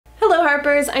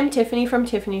Harpers, I'm Tiffany from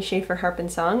Tiffany Schaefer Harp and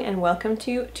Song, and welcome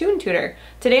to Tune Tutor.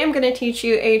 Today I'm going to teach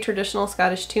you a traditional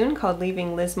Scottish tune called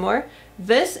Leaving Lismore.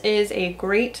 This is a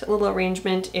great little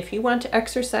arrangement if you want to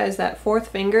exercise that fourth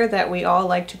finger that we all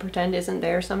like to pretend isn't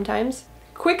there sometimes.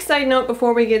 Quick side note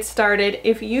before we get started,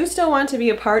 if you still want to be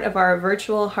a part of our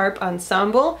virtual harp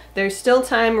ensemble, there's still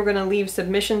time. We're going to leave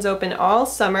submissions open all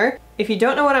summer. If you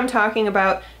don't know what I'm talking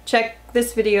about, check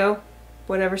this video,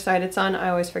 whatever side it's on, I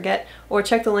always forget, or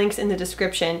check the links in the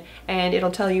description and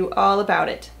it'll tell you all about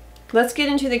it. Let's get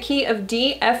into the key of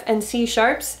D, F, and C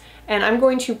sharps, and I'm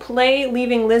going to play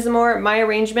Leaving Lismore, my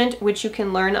arrangement, which you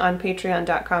can learn on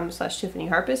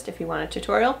patreon.com/tiffanyharpist if you want a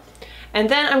tutorial. And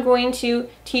then I'm going to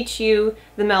teach you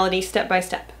the melody step by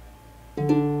step.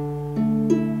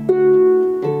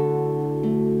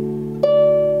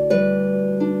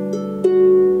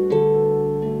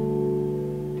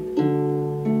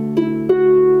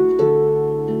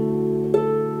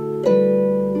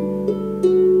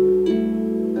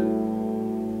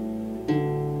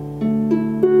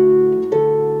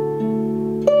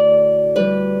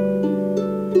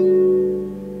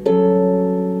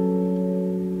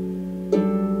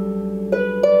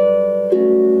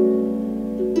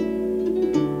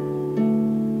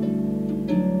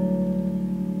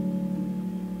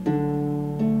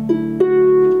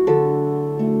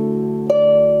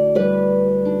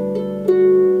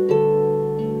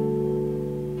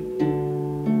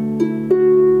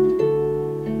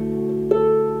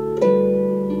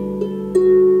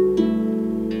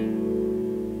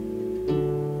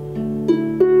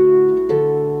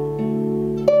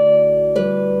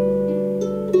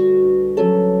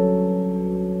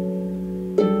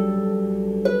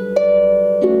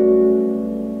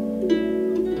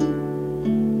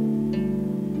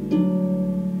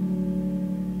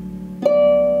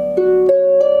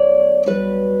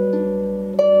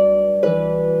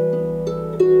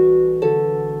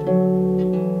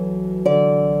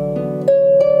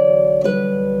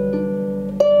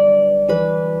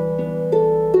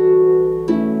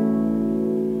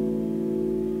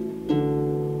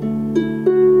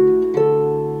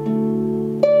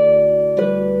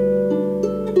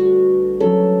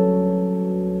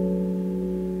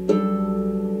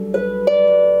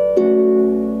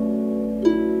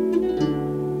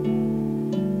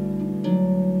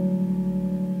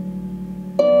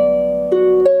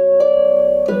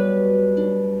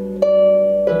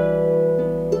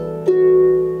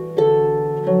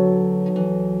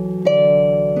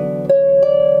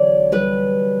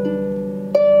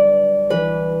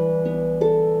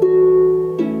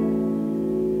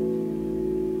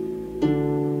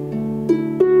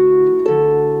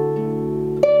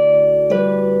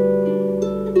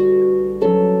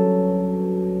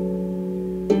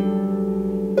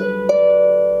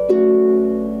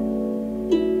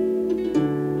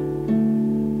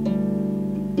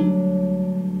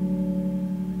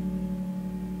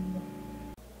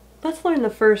 Let's learn the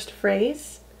first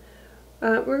phrase.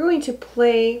 We're going to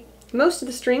play most of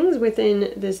the strings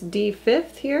within this D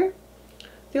fifth here.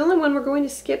 The only one we're going to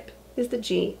skip is the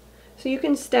G. So you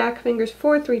can stack fingers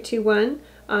 4, 3, 2, 1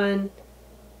 on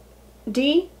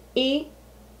D, E,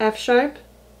 F sharp,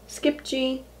 skip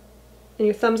G, and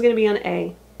your thumb's going to be on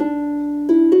A.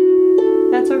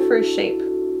 That's our first shape.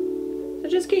 So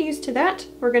just get used to that.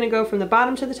 We're going to go from the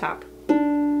bottom to the top.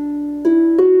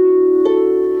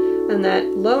 And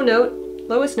that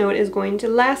lowest note is going to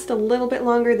last a little bit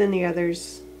longer than the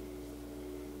others.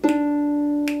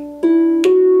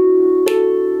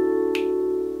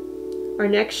 Our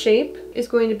next shape is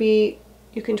going to be,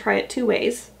 you can try it two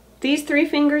ways. These three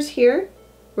fingers here,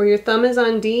 where your thumb is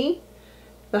on D,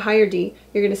 the higher D,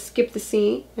 you're going to skip the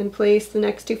C and place the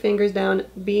next two fingers down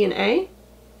B and A.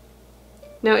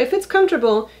 Now if it's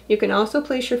comfortable, you can also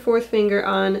place your fourth finger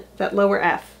on that lower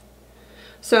F.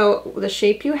 So the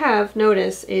shape you have,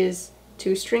 notice, is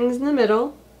two strings in the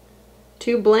middle,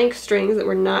 two blank strings that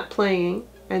we're not playing,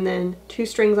 and then two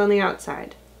strings on the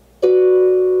outside.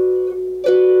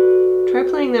 Try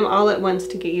playing them all at once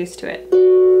to get used to it.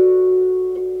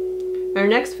 Our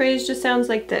next phrase just sounds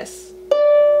like this.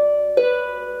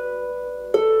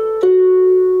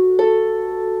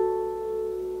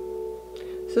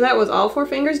 So that was all four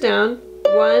fingers down.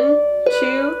 1,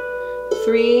 2,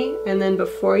 3, and then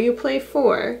before you play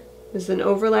 4, this is an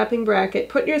overlapping bracket,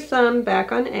 put your thumb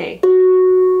back on A.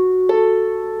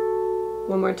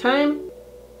 One more time.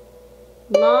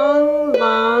 Long,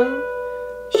 long,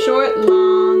 short,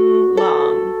 long,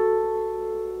 long.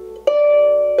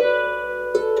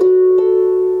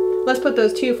 Let's put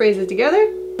those two phrases together.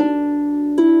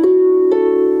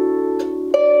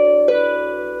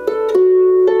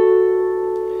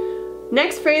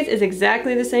 Next phrase phrase is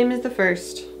exactly the same as the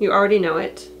first. You already know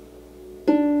it.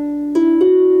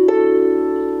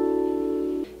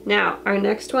 Now, our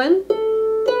next one.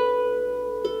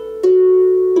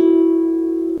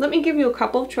 Let me give you a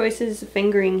couple of choices of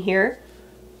fingering here.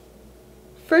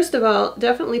 First of all,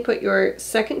 definitely put your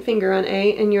second finger on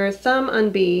A and your thumb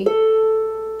on B.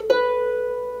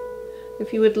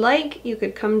 If you would like, you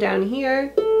could come down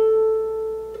here,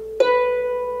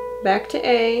 back to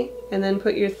A, and then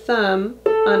put your thumb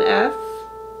on F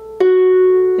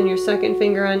and your second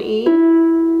finger on E.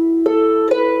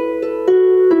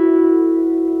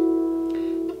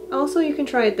 Also, you can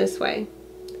try it this way.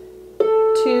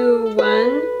 2,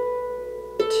 1,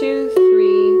 2,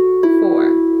 3, 4.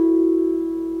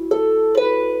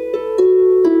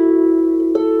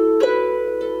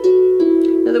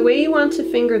 Now the way you want to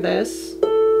finger this,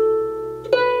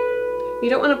 you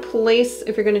don't want to place,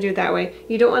 if you're going to do it that way,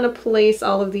 you don't want to place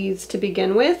all of these to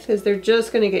begin with, because they're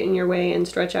just going to get in your way and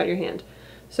stretch out your hand.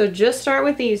 So just start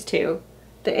with these two,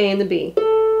 the A and the B.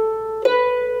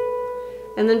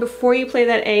 And then before you play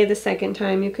that A the second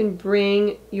time, you can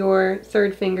bring your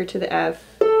third finger to the F,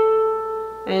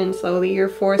 and slowly your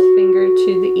fourth finger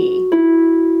to the E.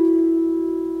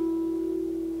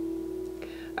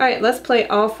 Alright, let's play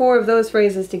all four of those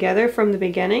phrases together from the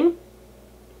beginning.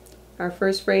 Our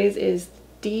first phrase is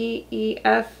D, E,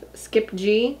 F, skip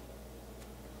G.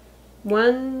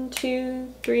 1,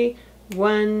 2, 3,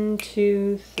 1,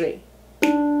 2, 3.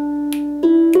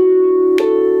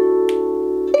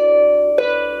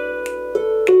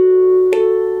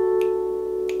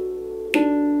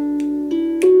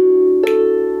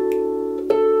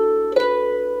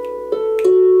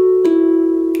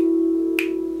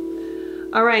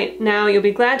 Alright, now you'll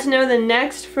be glad to know the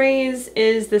next phrase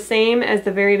is the same as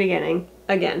the very beginning,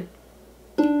 again.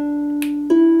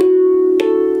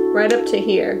 Right up to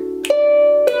here.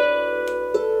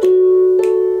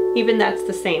 Even that's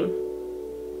the same.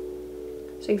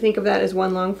 So you can think of that as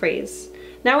one long phrase.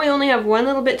 Now we only have one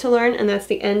little bit to learn, and that's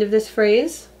the end of this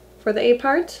phrase for the A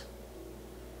part.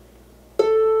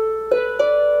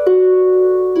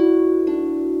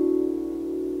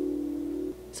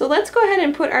 So let's go ahead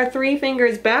and put our three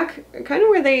fingers back kind of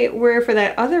where they were for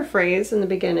that other phrase in the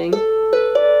beginning,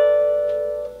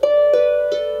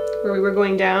 where we were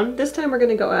going down. This time we're going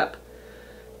to go up.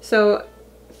 So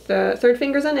the third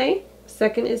finger's on A,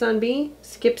 second is on B,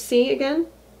 skip C again.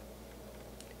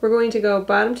 We're going to go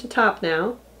bottom to top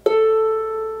now.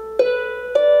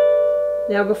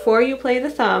 Now before you play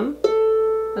the thumb,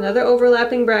 another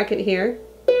overlapping bracket here,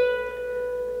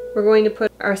 we're going to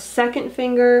put our second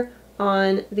finger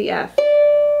on the F.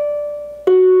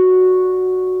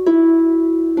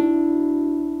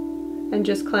 And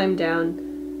just climb down.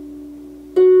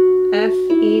 F,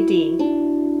 E, D.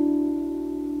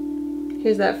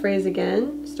 Here's that phrase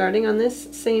again, starting on this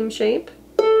same shape.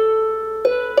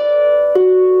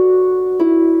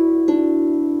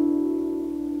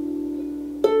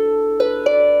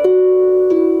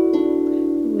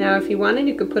 Now if you wanted,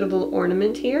 you could put a little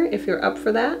ornament here if you're up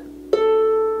for that.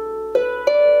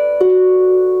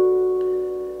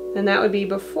 And that would be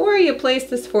before you place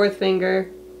this fourth finger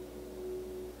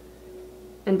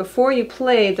and before you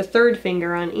play the third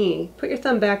finger on E. Put your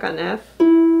thumb back on F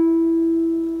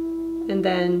and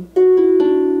then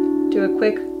do a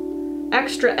quick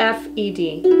extra F, E,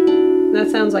 D. And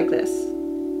that sounds like this.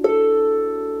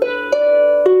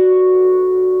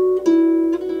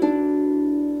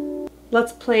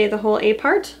 Let's play the whole A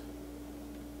part.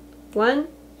 1,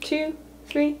 2,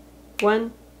 3,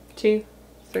 1, 2,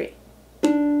 3.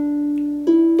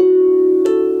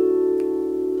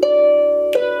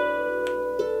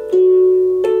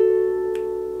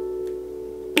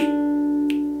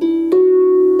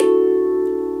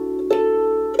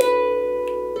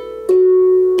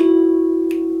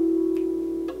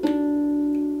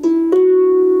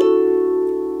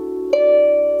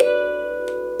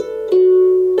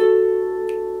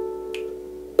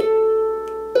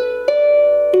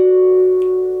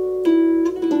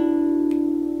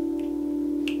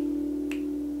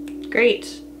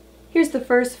 Great. Here's the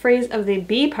first phrase of the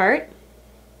B part.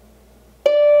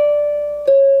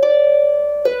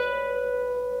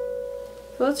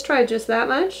 So let's try just that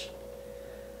much.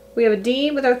 We have a D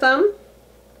with our thumb,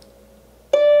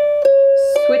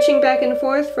 switching back and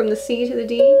forth from the C to the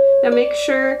D. Now make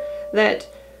sure that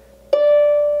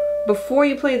before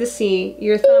you play the C,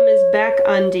 your thumb is back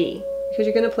on D, because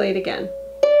you're going to play it again.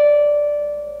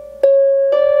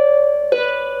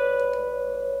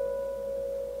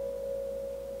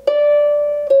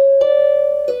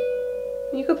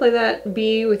 You could play that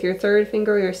B with your third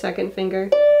finger or your second finger.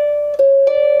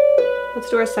 Let's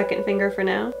do our second finger for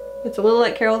now. It's a little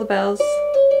like Carol of the Bells.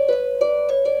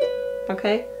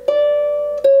 Okay?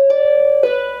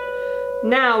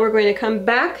 Now we're going to come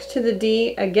back to the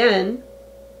D again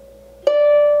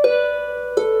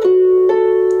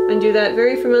and do that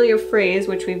very familiar phrase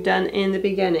which we've done in the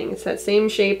beginning. It's that same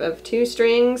shape of 2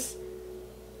 strings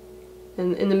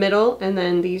in the middle, and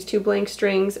then these 2 blank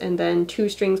strings, and then 2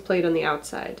 strings played on the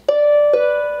outside.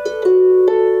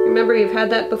 Remember, you've had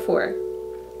that before.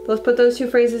 Let's put those 2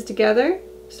 phrases together,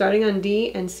 starting on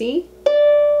D and C.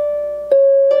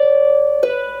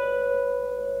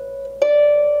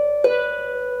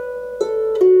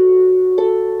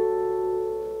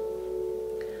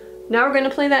 Now we're going to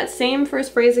play that same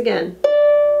first phrase again.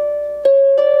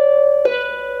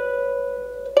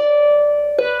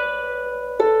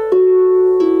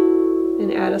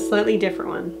 And add a slightly different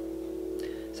one.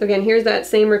 So again, here's that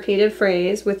same repeated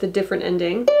phrase with the different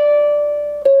ending.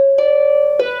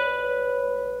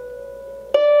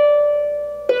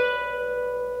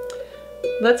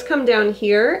 Let's come down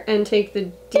here and take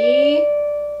the D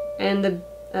and the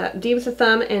D with the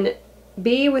thumb and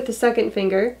B with the second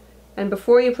finger. And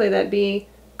before you play that B,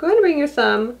 go ahead and bring your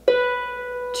thumb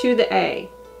to the A.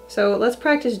 So let's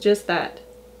practice just that.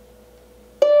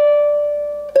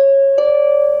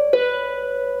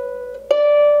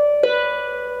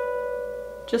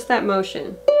 Just that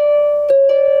motion.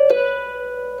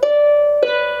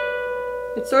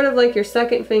 It's sort of like your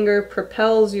second finger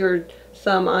propels your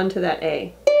thumb onto that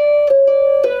A.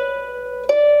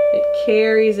 It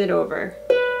carries it over.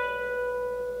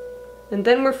 And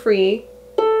then we're free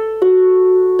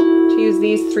to use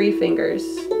these 3 fingers.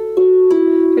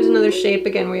 Here's another shape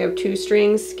again where you have 2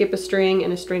 strings, skip a string,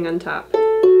 and a string on top.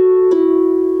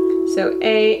 So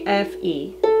A, F,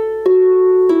 E.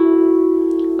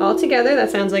 All together,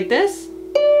 that sounds like this.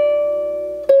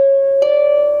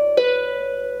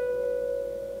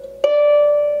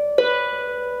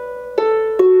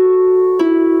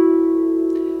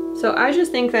 So I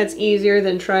just think that's easier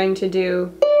than trying to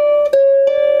do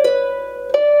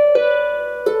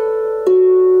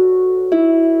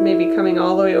maybe coming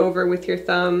all the way over with your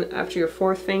thumb after your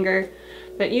 4th finger.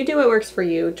 But you do what works for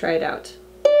you. Try it out.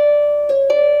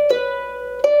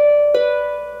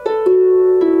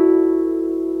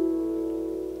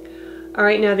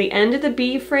 Alright, now the end of the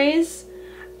B phrase,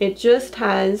 it just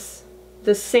has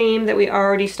the same that we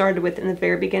already started with in the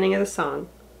very beginning of the song.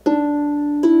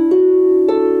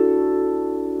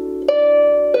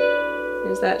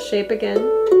 There's that shape again.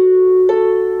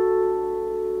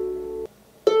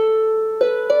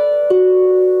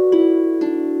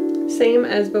 Same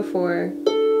as before.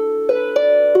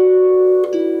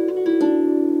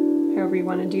 However you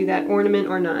want to do that ornament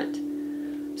or not.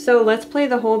 So let's play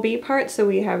the whole B part so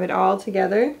we have it all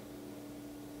together.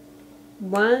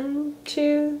 1,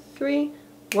 2, 3.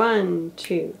 1,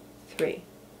 2, 3.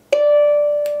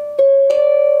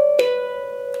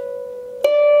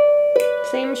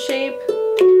 Same shape.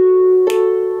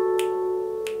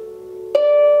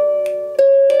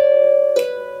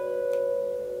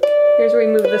 Here's where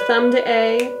we move the thumb to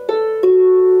A.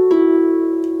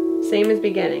 Same as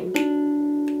beginning.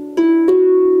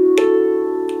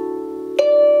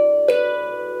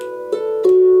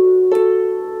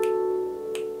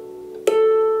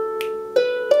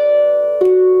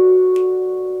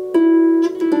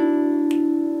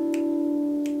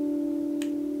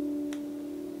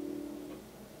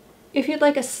 If you'd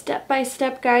like a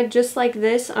step-by-step guide just like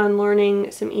this on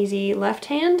learning some easy left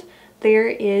hand, there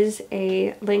is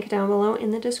a link down below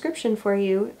in the description for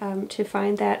you to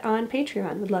find that on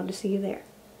Patreon. Would love to see you there.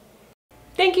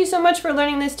 Thank you so much for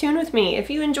learning this tune with me. If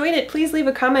you enjoyed it, please leave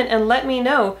a comment and let me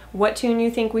know what tune you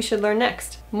think we should learn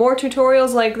next. More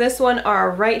tutorials like this one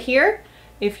are right here.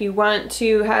 If you want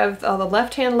to have all the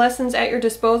left hand lessons at your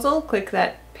disposal, click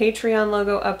that Patreon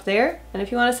logo up there. And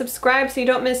if you want to subscribe so you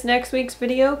don't miss next week's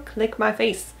video, click my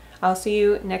face. I'll see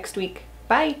you next week.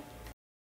 Bye!